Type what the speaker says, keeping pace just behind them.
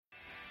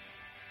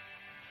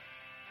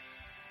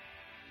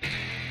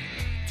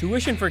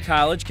Tuition for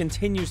college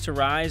continues to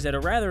rise at a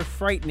rather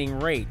frightening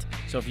rate.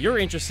 So if you're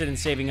interested in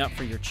saving up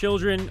for your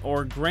children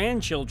or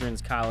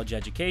grandchildren's college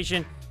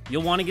education,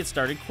 you'll want to get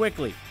started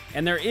quickly.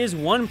 And there is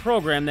one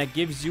program that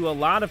gives you a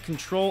lot of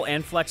control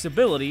and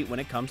flexibility when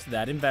it comes to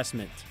that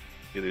investment.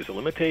 There's a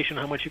limitation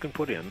how much you can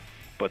put in,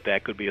 but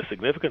that could be a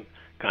significant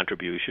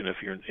contribution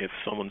if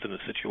someone's in a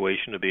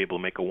situation to be able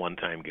to make a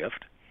one-time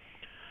gift.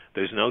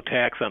 There's no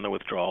tax on the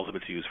withdrawals if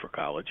it's used for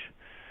college.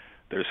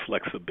 There's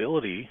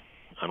flexibility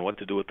on what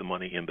to do with the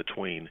money in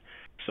between.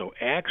 So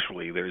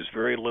actually, there's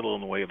very little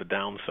in the way of a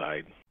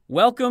downside.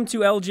 Welcome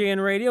to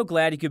LJN Radio.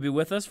 Glad you could be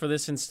with us for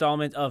this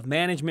installment of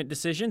Management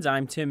Decisions.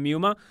 I'm Tim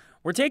Muma.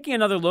 We're taking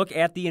another look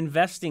at the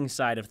investing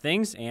side of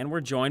things, and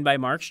we're joined by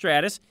Mark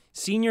Stratus,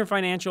 Senior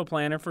Financial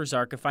Planner for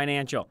Zarka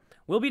Financial.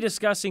 We'll be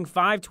discussing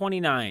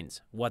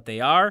 529s, what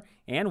they are,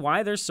 and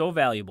why they're so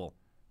valuable.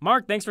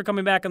 Mark, thanks for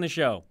coming back on the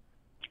show.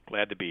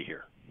 Glad to be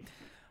here.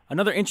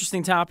 Another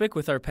interesting topic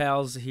with our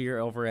pals here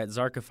over at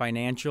Zarka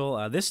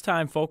Financial, this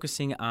time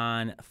focusing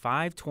on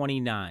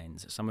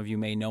 529s. Some of you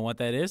may know what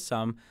that is.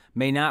 Some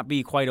may not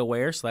be quite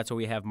aware, so that's why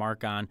we have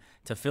Mark on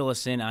to fill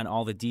us in on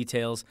all the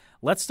details.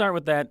 Let's start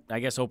with that,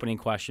 opening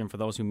question for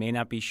those who may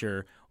not be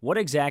sure. What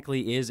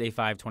exactly is a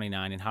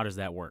 529 and how does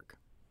that work?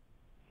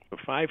 The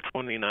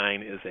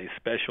 529 is a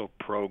special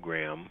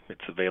program.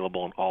 It's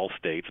available in all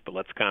states, but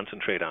let's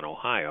concentrate on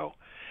Ohio.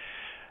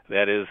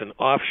 That is an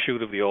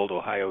offshoot of the old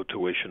Ohio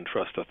Tuition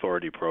Trust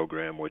Authority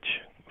program, which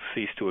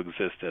ceased to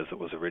exist as it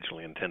was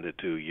originally intended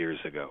to years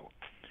ago.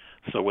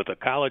 So with a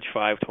College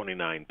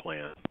 529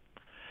 plan,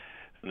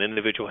 an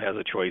individual has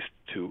a choice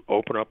to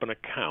open up an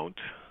account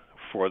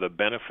for the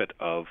benefit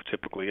of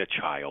typically a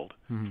child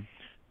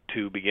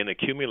to begin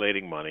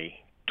accumulating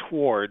money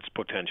towards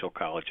potential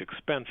college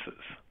expenses.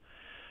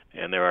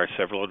 And there are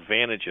several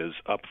advantages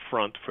up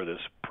front for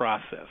this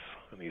process.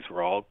 And these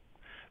were all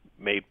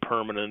made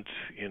permanent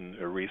in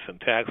a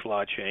recent tax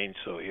law change,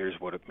 so here's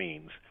what it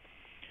means.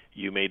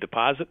 You may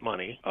deposit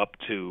money up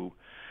to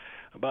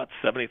about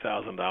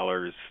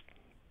 $70,000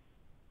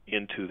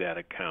 into that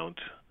account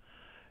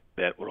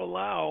that would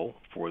allow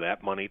for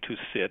that money to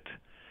sit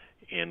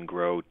and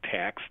grow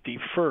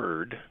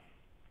tax-deferred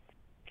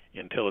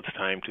until it's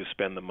time to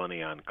spend the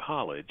money on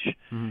college.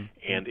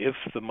 And if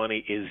the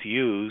money is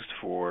used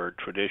for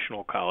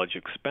traditional college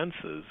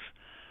expenses,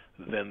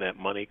 then that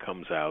money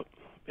comes out,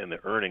 and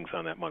the earnings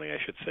on that money, I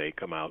should say,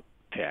 come out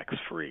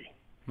tax-free.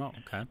 Oh,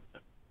 okay.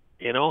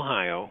 In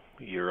Ohio,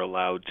 you're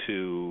allowed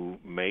to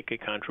make a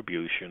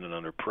contribution, and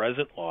under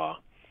present law,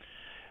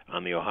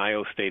 on the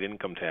Ohio state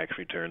income tax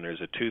return,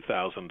 there's a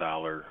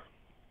 $2,000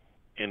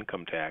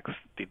 income tax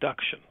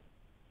deduction.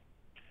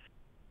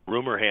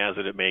 Rumor has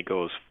it may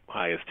go as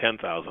high as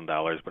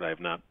 $10,000, but I've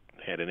not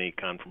had any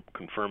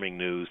confirming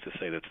news to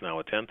say that's now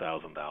a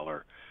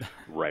 $10,000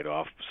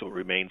 write-off, so it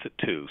remains at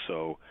 $2,000.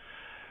 So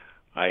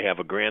I have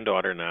a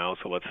granddaughter now,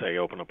 so let's say I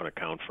open up an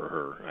account for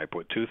her. I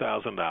put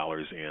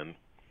 $2,000 in,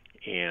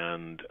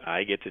 and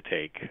I get to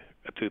take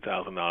a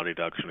 $2,000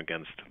 deduction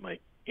against my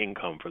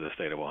income for the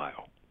state of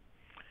Ohio.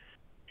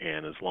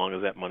 And as long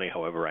as that money,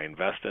 however I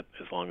invest it,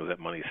 as long as that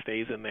money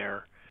stays in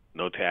there,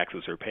 no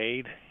taxes are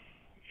paid.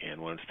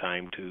 And when it's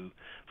time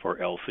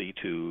for Elsie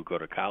to go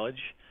to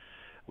college,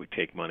 we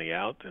take money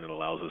out, and it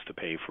allows us to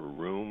pay for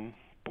room,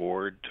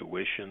 board,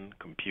 tuition,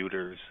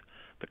 computers,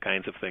 the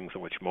kinds of things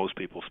in which most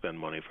people spend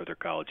money for their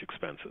college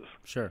expenses.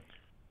 Sure.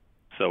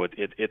 So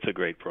it's a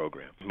great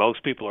program.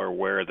 Most people are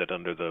aware that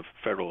under the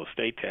federal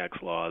estate tax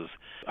laws,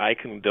 I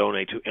can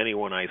donate to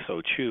anyone I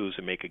so choose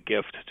and make a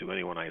gift to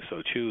anyone I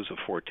so choose of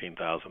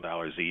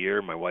 $14,000 a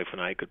year. My wife and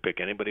I could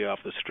pick anybody off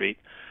the street.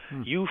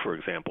 You, for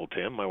example,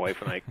 Tim, my wife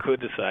and I could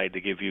decide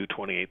to give you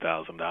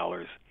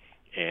 $28,000,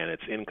 and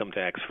it's income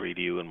tax-free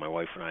to you, and my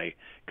wife and I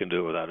can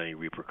do it without any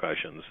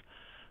repercussions,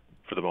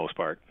 for the most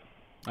part,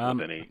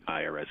 with any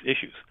IRS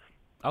issues.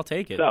 I'll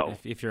take it. So,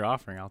 if you're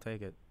offering, I'll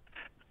take it.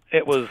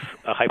 It was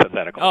a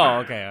hypothetical. Oh,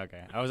 okay.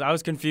 I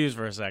was confused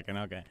for a second.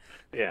 Okay.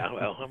 Yeah,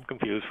 well, I'm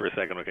confused for a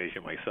second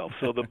occasion myself.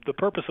 So the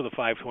purpose of the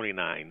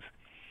 529s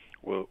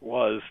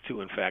was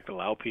to, in fact,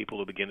 allow people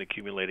to begin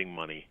accumulating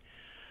money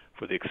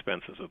for the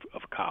expenses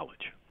of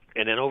college.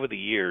 And then over the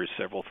years,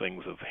 several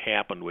things have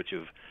happened which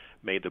have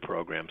made the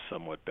program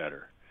somewhat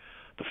better.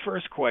 The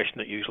first question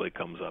that usually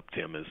comes up,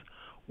 Tim, is,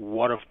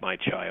 what if my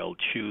child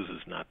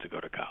chooses not to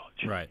go to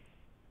college? Right.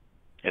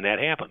 And that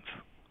happens.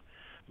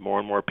 More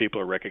and more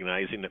people are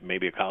recognizing that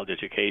maybe a college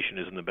education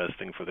isn't the best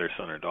thing for their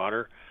son or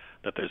daughter,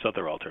 that there's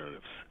other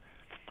alternatives.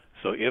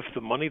 So if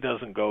the money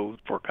doesn't go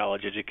for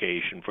college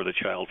education for the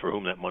child for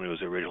whom that money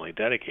was originally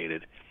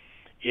dedicated,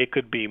 it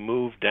could be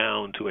moved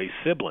down to a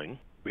sibling,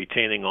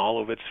 retaining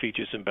all of its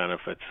features and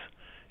benefits,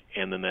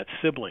 and then that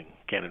sibling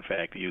can, in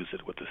fact, use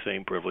it with the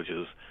same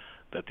privileges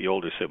that the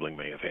older sibling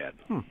may have had.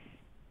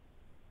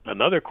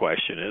 Another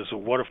question is,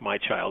 what if my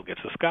child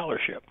gets a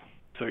scholarship?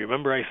 So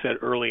remember I said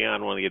early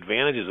on one of the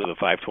advantages of the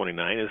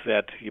 529 is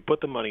that you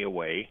put the money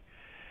away,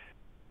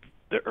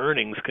 the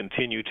earnings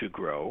continue to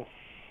grow,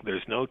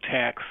 there's no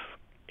tax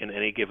in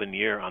any given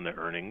year on the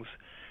earnings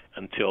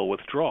until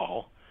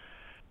withdrawal,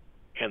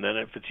 And then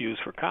if it's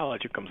used for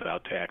college, it comes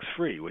out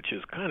tax-free, which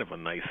is kind of a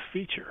nice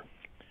feature.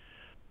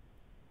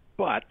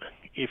 But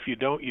if you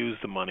don't use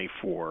the money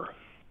for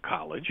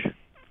college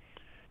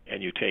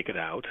and you take it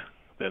out,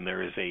 then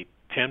there is a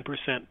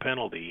 10%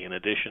 penalty in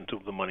addition to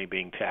the money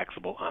being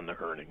taxable on the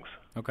earnings.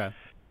 Okay.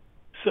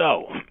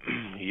 So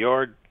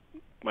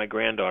my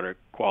granddaughter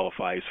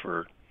qualifies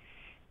for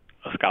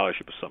a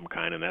scholarship of some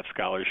kind, and that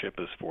scholarship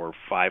is for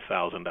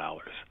 $5,000.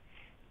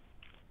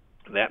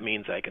 That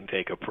means I can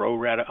take a pro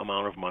rata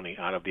amount of money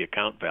out of the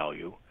account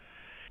value,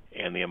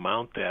 and the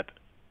amount that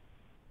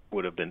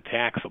would have been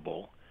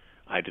taxable,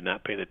 I did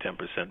not pay the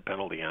 10%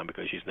 penalty on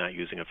because she's not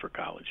using it for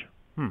college.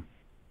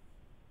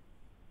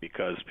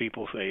 Because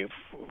people say,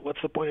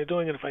 what's the point of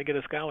doing it if I get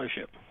a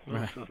scholarship?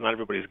 Well, since not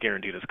everybody's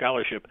guaranteed a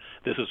scholarship,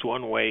 this is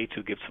one way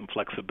to give some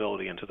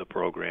flexibility into the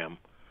program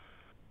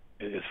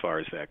as far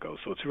as that goes.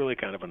 So it's really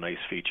kind of a nice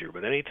feature.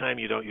 But anytime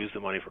you don't use the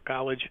money for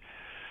college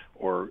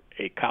or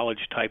a college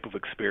type of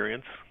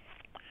experience,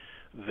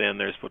 then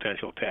there's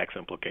potential tax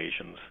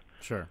implications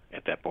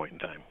at that point in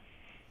time.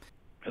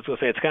 I was going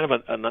to say, it's kind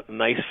of a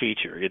nice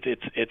feature.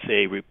 It's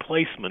a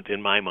replacement,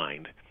 in my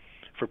mind,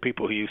 for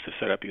people who used to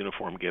set up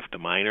uniform gift to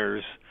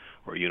minors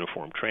or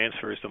uniform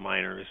transfers to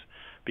minors,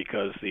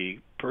 because the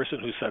person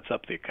who sets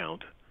up the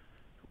account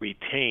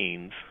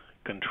retains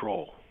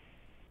control.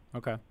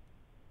 Okay.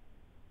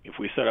 If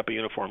we set up a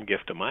uniform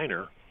gift to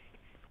minor,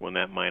 when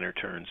that minor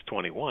turns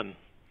 21,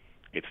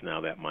 it's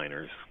now that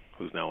minor's,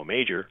 who's now a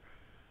major,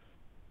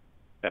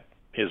 that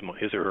his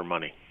or her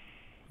money.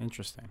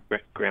 Interesting.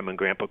 Grandma and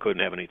grandpa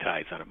couldn't have any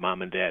ties on it.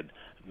 Mom and dad,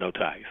 no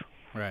ties.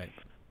 Right.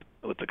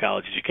 With the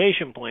college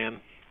education plan,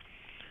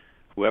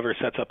 whoever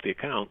sets up the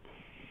account,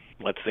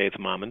 let's say it's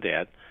mom and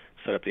dad,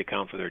 set up the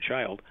account for their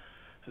child,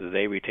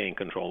 they retain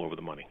control over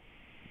the money.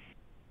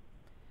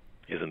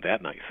 Isn't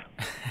that nice?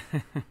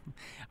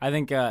 I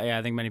think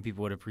many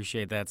people would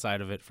appreciate that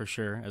side of it for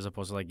sure, as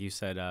opposed to, like you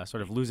said,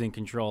 sort of losing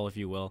control, if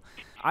you will.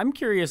 I'm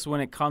curious when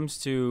it comes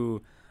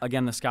to,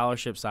 again, the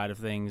scholarship side of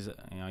things.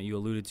 You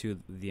alluded to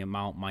the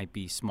amount might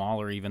be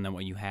smaller even than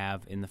what you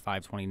have in the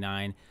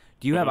 529.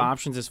 Do you have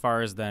options as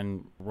far as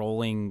then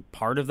rolling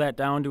part of that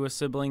down to a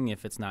sibling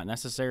if it's not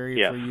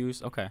necessary for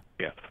use? Okay.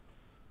 Yes.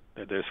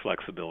 There's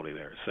flexibility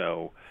there.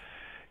 So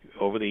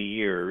over the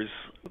years,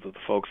 the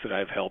folks that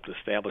I've helped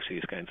establish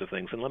these kinds of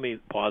things, and let me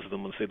pause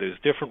them and say there's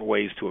different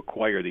ways to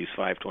acquire these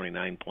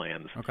 529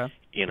 plans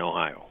in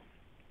Ohio.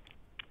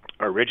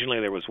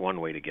 Originally, there was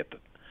one way to get them,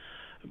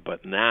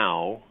 but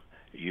now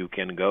you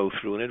can go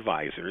through an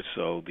advisor.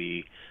 So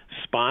the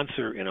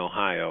sponsor in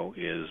Ohio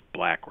is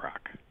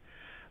BlackRock.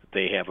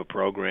 They have a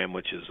program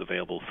which is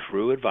available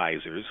through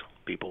advisors,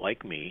 people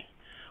like me,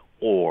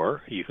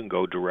 or you can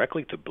go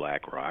directly to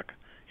BlackRock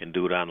and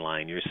do it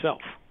online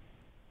yourself.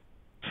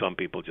 Some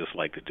people just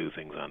like to do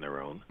things on their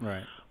own.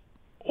 Right.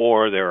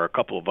 Or there are a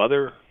couple of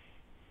other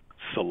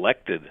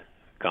selected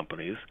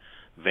companies,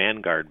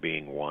 Vanguard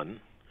being one,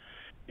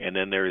 and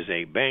then there is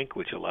a bank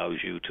which allows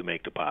you to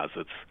make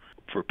deposits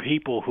for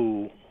people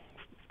who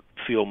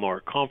feel more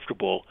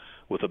comfortable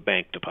with a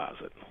bank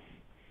deposit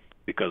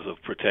because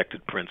of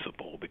protected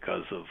principal,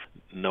 because of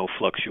no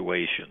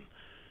fluctuation.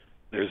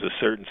 There's a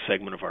certain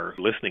segment of our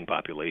listening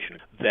population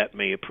that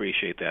may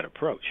appreciate that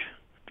approach.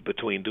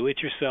 Between do it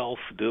yourself,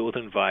 do it with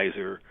an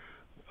advisor,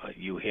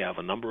 you have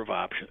a number of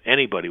options.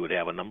 Anybody would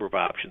have a number of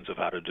options of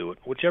how to do it,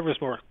 whichever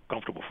is more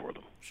comfortable for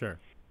them. Sure.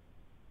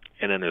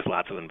 And then there's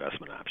lots of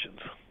investment options.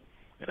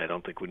 And I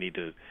don't think we need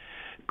to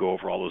go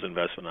over all those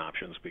investment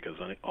options because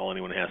all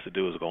anyone has to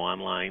do is go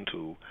online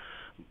to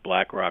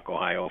BlackRock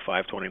Ohio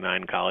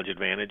 529 College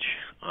Advantage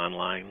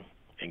online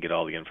and get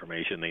all the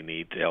information they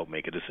need to help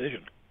make a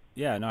decision.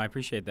 Yeah, no, I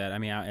appreciate that. I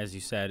mean, as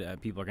you said,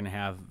 people are going to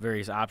have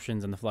various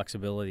options and the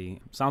flexibility.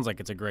 Sounds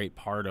like it's a great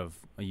part of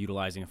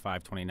utilizing a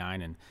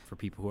 529, and for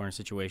people who are in a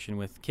situation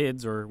with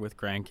kids or with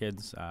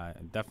grandkids,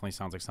 it definitely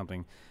sounds like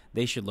something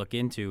they should look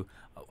into.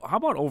 How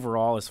about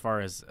overall as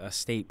far as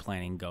estate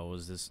planning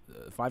goes? Does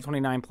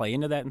 529 play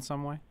into that in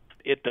some way?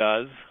 It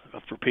does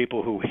for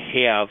people who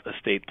have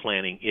estate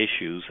planning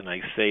issues, and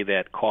I say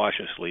that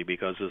cautiously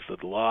because as the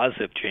laws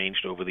have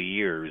changed over the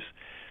years,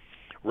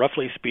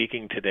 roughly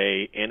speaking,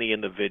 today, any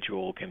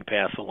individual can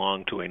pass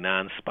along to a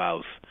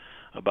non-spouse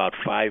about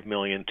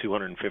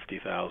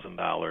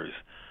 $5,250,000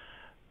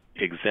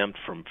 exempt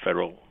from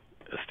federal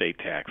estate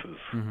taxes.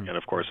 Mm-hmm. And,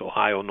 of course,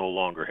 Ohio no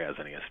longer has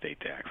any estate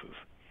taxes.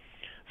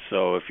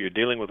 So if you're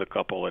dealing with a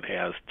couple that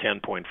has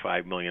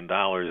 $10.5 million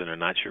and are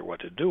not sure what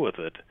to do with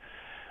it,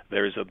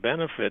 there's a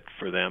benefit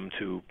for them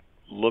to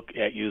look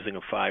at using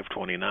a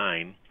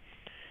 529.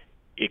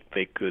 If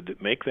they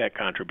could make that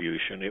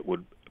contribution, it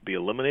would be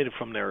eliminated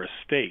from their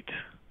estate.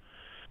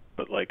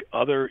 But like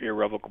other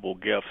irrevocable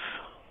gifts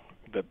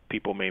that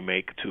people may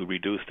make to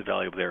reduce the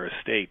value of their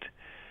estate,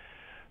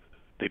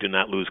 they do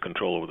not lose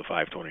control over the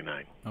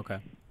 529. Okay.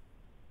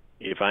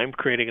 If I'm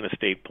creating an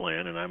estate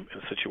plan and I'm in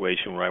a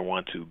situation where I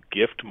want to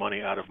gift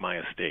money out of my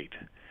estate,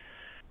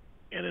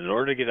 and in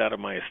order to get out of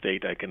my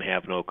estate, I can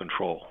have no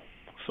control.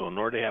 So in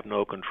order to have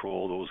no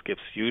control, those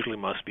gifts usually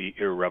must be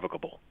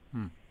irrevocable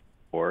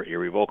or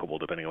irreversible. revocable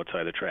depending on what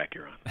side of the track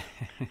you're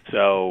on.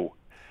 So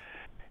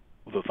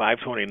the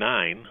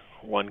 529,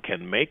 one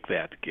can make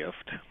that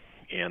gift,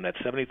 and that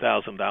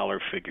 $70,000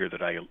 figure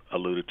that I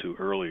alluded to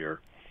earlier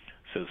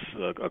says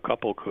a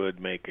couple could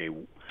make a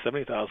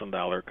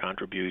 $70,000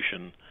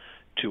 contribution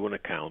to an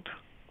account,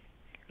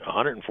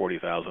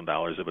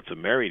 $140,000 if it's a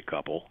married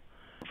couple,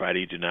 provided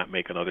you do not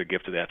make another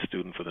gift to that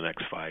student for the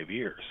next 5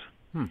 years.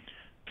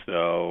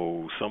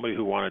 So somebody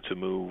who wanted to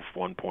move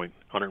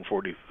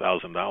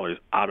 $140,000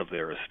 out of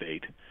their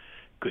estate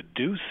could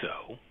do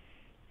so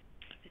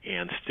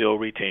and still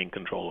retain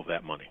control of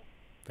that money.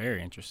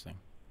 Very interesting.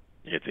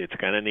 It's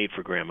kind of neat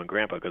for Grandma and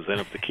Grandpa, because then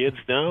if the kids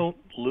don't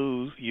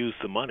use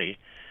the money,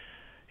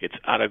 it's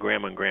out of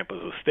Grandma and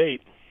Grandpa's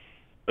estate,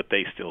 but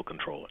they still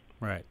control it.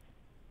 Right.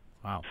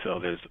 Wow. So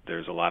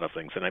there's a lot of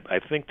things, and I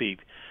think the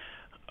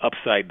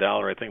upside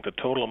dollar, I think the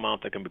total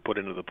amount that can be put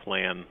into the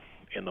plan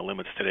in the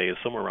limits today is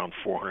somewhere around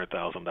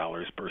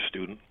 $400,000 per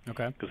student.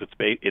 Okay. Because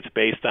it's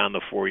based on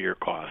the 4-year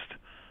cost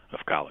of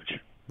college.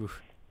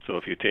 Oof. So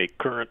if you take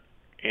current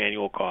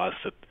annual costs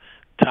at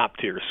top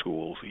tier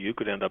schools, you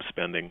could end up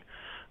spending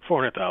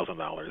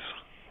 $400,000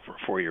 for a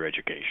 4-year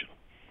education.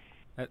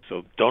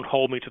 So don't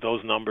hold me to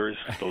those numbers.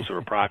 Those are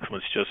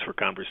approximates just for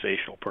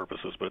conversational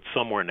purposes, but it's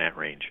somewhere in that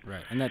range.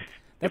 Right. And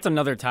that's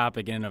another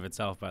topic in and of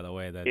itself, by the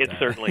way. That it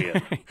certainly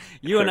is.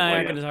 You and I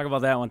aren't going to talk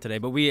about that one today,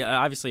 but we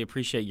obviously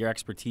appreciate your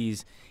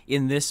expertise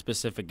in this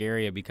specific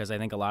area, because I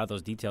think a lot of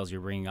those details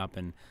you're bringing up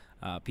and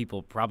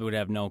people probably would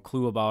have no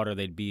clue about, or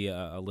they'd be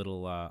a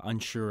little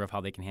unsure of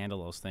how they can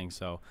handle those things.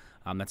 So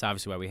that's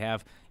obviously why we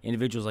have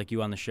individuals like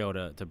you on the show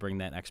to bring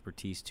that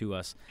expertise to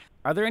us.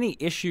 Are there any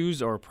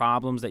issues or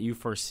problems that you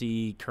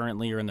foresee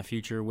currently or in the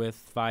future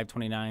with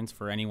 529s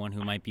for anyone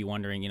who might be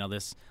wondering,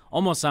 this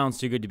almost sounds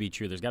too good to be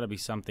true. There's got to be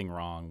something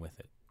wrong with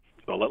it.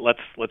 Well, let's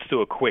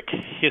do a quick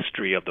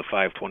history of the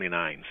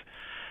 529s.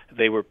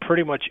 They were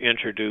pretty much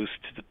introduced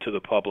to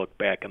the public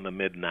back in the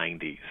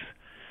mid-'90s.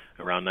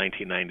 Around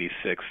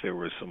 1996, there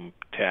were some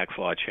tax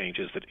law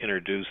changes that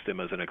introduced them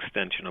as an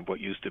extension of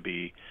what used to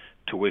be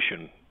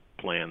tuition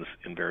plans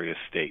in various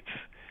states.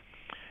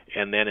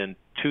 And then in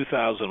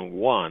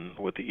 2001,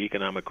 with the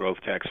Economic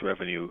Growth Tax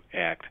Revenue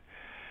Act,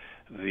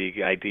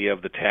 the idea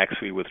of the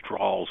tax-free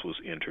withdrawals was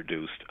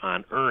introduced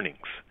on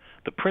earnings.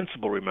 The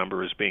principal,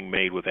 remember, is being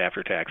made with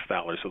after-tax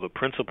dollars, so the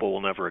principal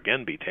will never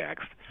again be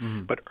taxed.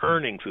 Mm-hmm. But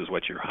earnings is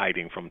what you're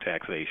hiding from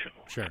taxation.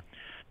 Sure.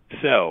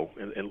 So,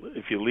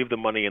 if you leave the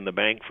money in the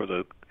bank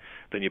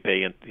then you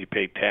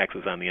pay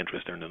taxes on the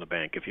interest earned in the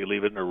bank. If you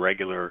leave it in a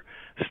regular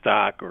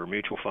stock or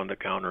mutual fund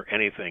account or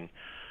anything,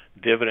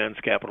 dividends,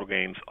 capital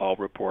gains, all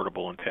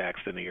reportable and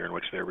taxed in the year in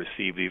which they're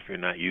received, if you're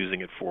not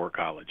using it for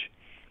college.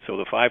 So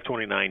the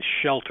 529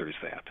 shelters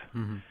that.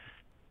 Mm-hmm.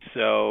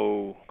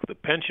 So the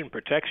Pension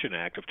Protection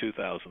Act of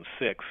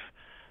 2006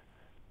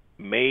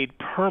 made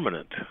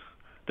permanent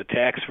the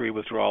tax-free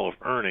withdrawal of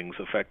earnings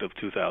effective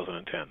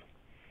 2010.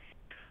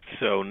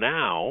 So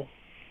now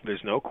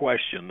there's no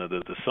question that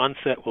the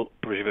sunset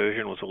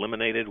provision was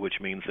eliminated, which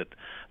means that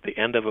the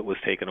end of it was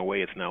taken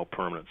away. It's now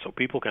permanent. So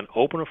people can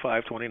open a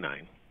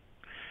 529.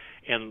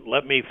 And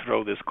let me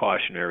throw this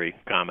cautionary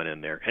comment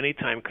in there.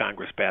 Anytime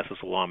Congress passes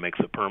a law and makes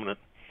it permanent,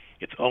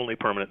 it's only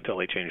permanent until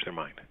they change their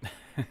mind.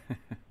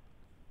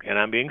 And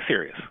I'm being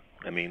serious.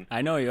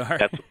 I know you are.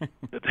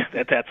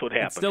 That's what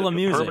happens. It's still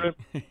amusing.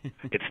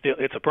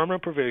 It's a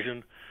permanent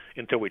provision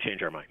until we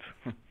change our minds.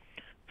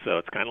 So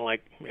it's kind of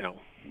like,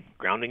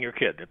 grounding your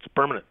kid. It's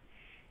permanent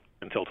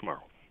until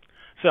tomorrow.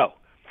 So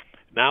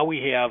now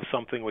we have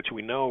something which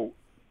we know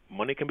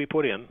money can be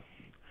put in.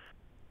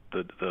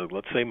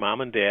 Let's say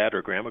mom and dad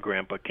or grandma,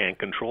 grandpa can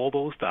control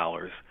those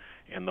dollars,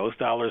 and those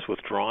dollars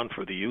withdrawn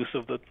for the use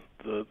of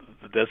the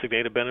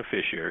designated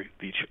beneficiary,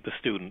 the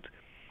student,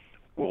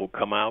 will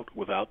come out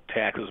without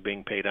taxes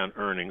being paid on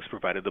earnings,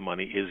 provided the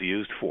money is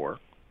used for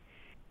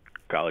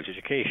college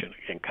education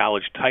and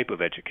college type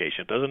of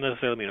education. It doesn't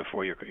necessarily mean a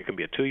 4-year. It can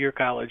be a 2-year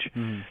college.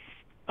 Mm-hmm.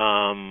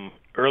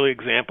 Early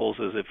examples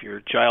is if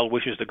your child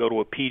wishes to go to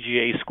a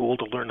PGA school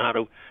to learn how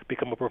to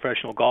become a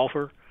professional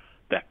golfer,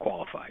 that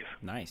qualifies.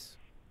 Nice.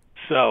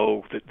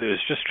 So there's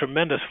just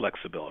tremendous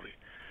flexibility.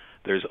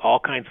 There's all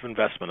kinds of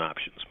investment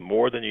options,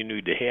 more than you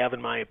need to have,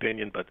 in my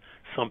opinion, but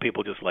some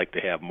people just like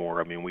to have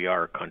more. We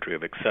are a country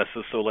of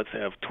excesses, so let's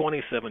have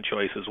 27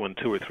 choices when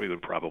 2 or 3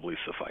 would probably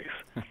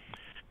suffice.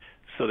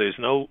 So there's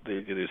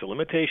a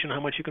limitation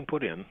how much you can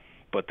put in,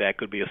 but that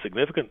could be a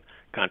significant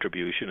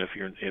contribution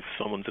if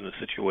someone's in a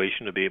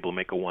situation to be able to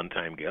make a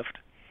one-time gift.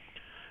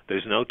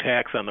 There's no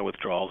tax on the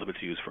withdrawals if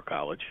it's used for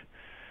college.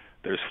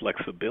 There's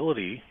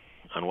flexibility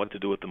on what to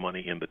do with the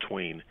money in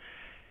between.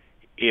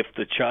 If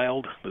the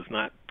child does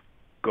not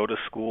go to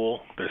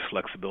school, there's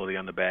flexibility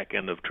on the back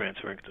end of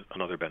transferring to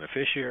another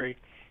beneficiary.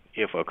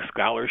 If a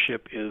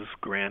scholarship is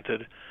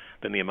granted,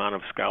 then the amount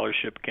of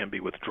scholarship can be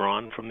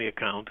withdrawn from the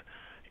account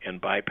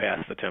and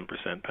bypass the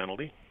 10%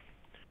 penalty.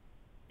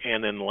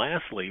 And then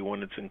lastly,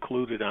 when it's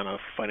included on a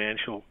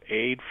financial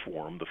aid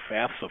form, the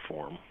FAFSA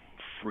form,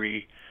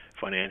 Free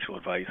Financial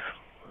Advice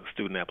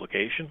Student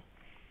Application,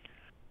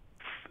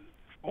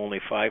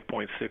 Only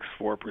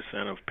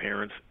 5.64% of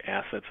parents'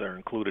 assets are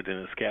included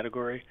in this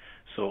category,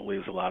 so it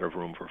leaves a lot of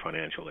room for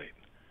financial aid.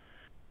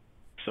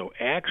 So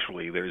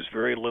actually, there's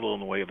very little in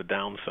the way of a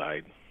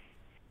downside,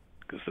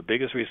 because the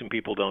biggest reason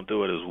people don't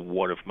do it is,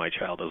 what if my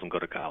child doesn't go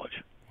to college?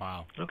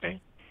 Wow.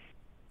 Okay.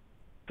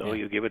 So Yeah.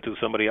 you give it to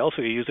somebody else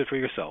or you use it for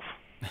yourself.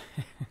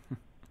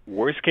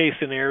 Worst case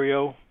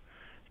scenario,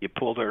 you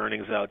pull the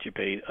earnings out, you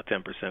pay a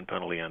 10%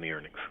 penalty on the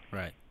earnings.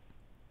 Right.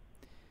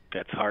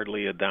 That's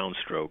hardly a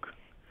downstroke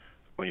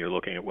when you're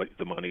looking at what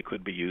the money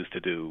could be used to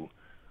do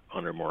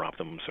under more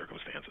optimum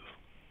circumstances.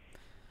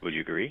 Would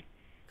you agree?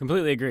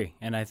 Completely agree,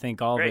 and I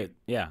think all Great. of it.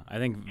 Yeah, I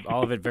think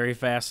all of it very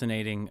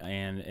fascinating,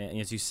 and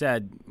as you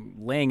said,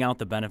 laying out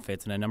the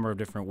benefits in a number of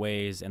different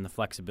ways and the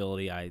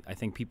flexibility. I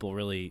think people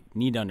really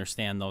need to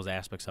understand those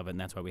aspects of it, and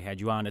that's why we had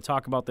you on to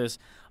talk about this.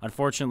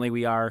 Unfortunately,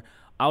 we are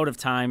out of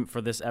time for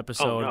this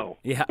episode. Oh, no.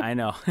 Yeah, I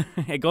know.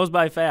 It goes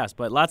by fast,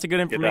 but lots of good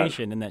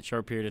information in that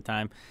short period of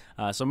time.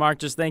 So, Mark,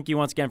 just thank you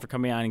once again for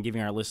coming on and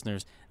giving our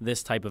listeners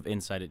this type of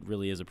insight. It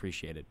really is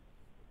appreciated.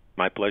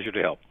 My pleasure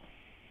to help.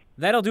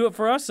 That'll do it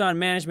for us on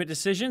Management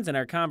Decisions and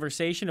our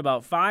conversation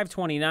about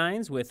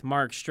 529s with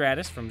Mark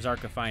Stratus from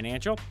Zarka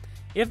Financial.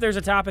 If there's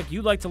a topic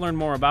you'd like to learn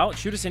more about,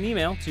 shoot us an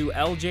email to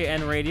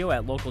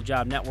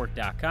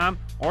ljnradio@localjobnetwork.com,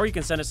 or you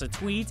can send us a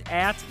tweet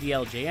at the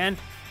LJN,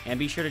 and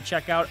be sure to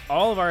check out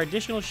all of our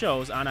additional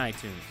shows on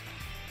iTunes.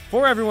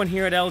 For everyone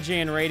here at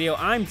LJN Radio,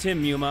 I'm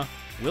Tim Muma.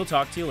 We'll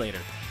talk to you later.